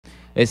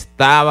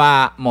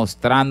estaba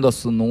mostrando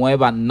su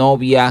nueva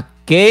novia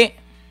que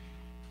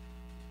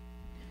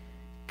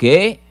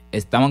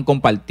estaban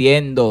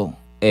compartiendo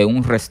en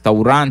un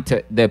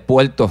restaurante de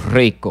Puerto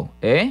Rico,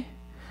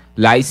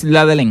 la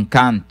Isla del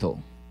Encanto.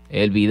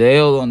 El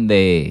video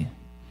donde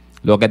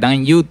los que están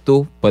en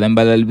YouTube pueden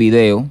ver el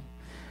video,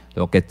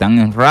 los que están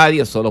en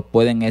radio solo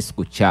pueden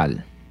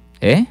escuchar,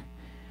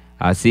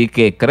 Así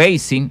que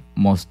Crazy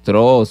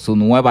mostró su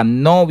nueva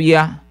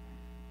novia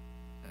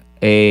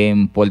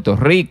en Puerto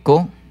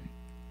Rico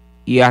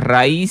y a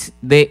raíz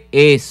de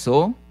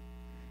eso,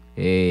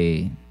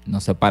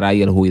 no se para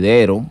ahí el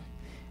juidero.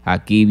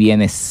 Aquí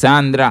viene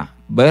Sandra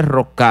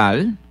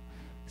Berrocal,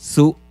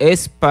 su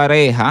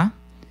expareja,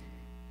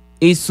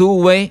 y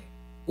sube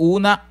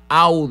una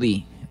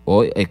Audi.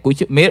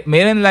 Escuchen,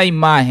 miren la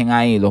imagen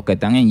ahí, los que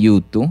están en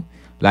YouTube.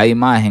 La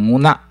imagen,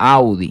 una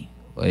Audi.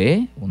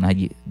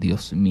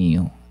 Dios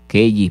mío,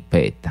 qué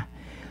Yipeta.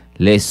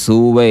 Le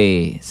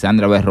sube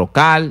Sandra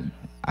Berrocal,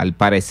 al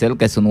parecer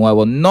que su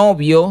nuevo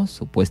novio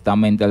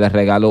supuestamente le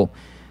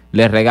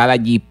regala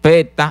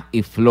Yipeta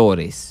y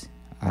Flores.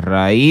 A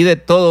raíz de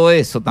todo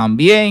eso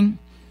también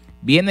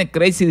viene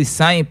Crazy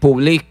Design y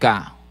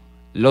publica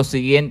lo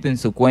siguiente en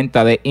su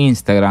cuenta de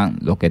Instagram.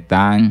 Los que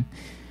están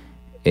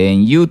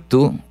en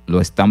YouTube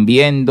lo están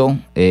viendo.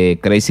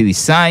 Crazy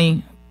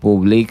Design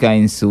publica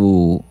en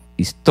su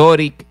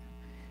historic: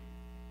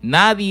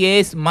 nadie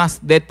es más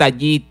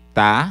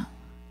detallista.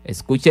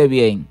 Escuche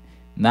bien,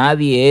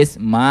 nadie es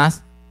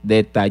más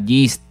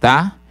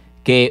detallista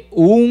que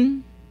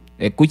un...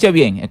 Escuche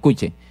bien,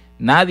 escuche.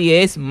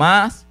 Nadie es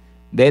más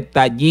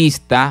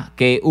detallista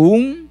que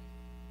un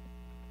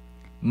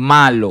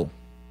Malo,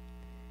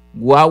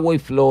 Guagua y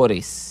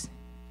Flores.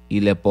 Y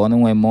le pone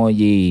un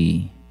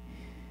emoji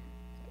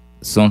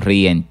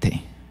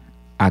sonriente,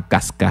 a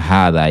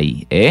cascajada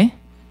ahí,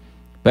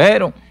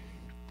 Pero,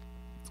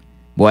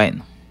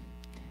 bueno,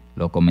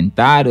 los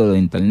comentarios de los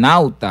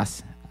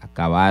internautas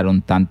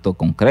acabaron tanto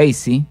con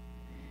Crazy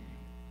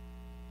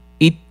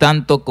y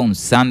tanto con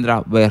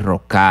Sandra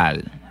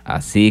Berrocal.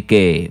 Así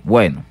que,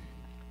 bueno,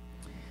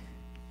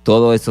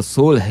 todo eso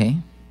surge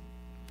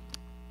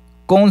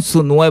con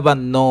su nueva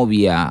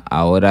novia.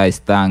 Ahora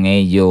están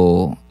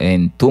ellos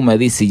en tú me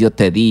dices y yo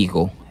te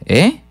digo,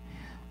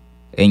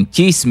 en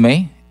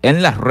chisme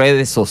en las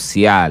redes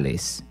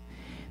sociales.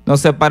 No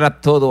se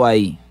para todo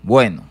ahí.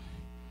 Bueno,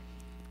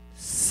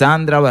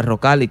 Sandra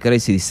Berrocal y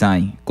Crazy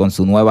Design con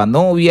su nueva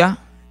novia,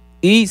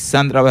 y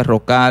Sandra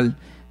Berrocal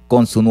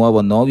con su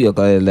nuevo novio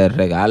que le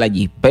regala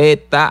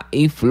Yipeta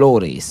y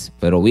Flores.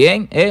 Pero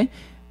bien,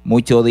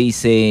 muchos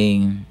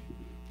dicen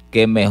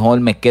que mejor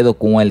me quedo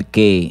con el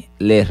que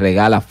le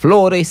regala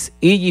Flores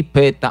y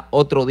Yipeta.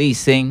 Otros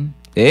dicen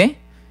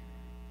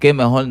que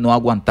mejor no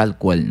aguantar el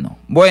cuerno.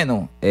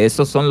 Bueno,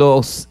 esos son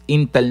los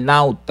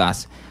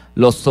internautas,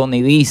 los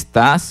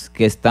sonidistas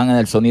que están en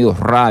el Sonido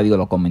Radio,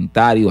 los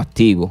comentarios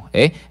activos.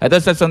 Este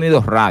es el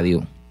Sonido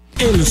Radio.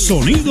 El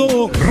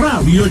Sonido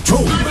Radio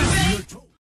Show.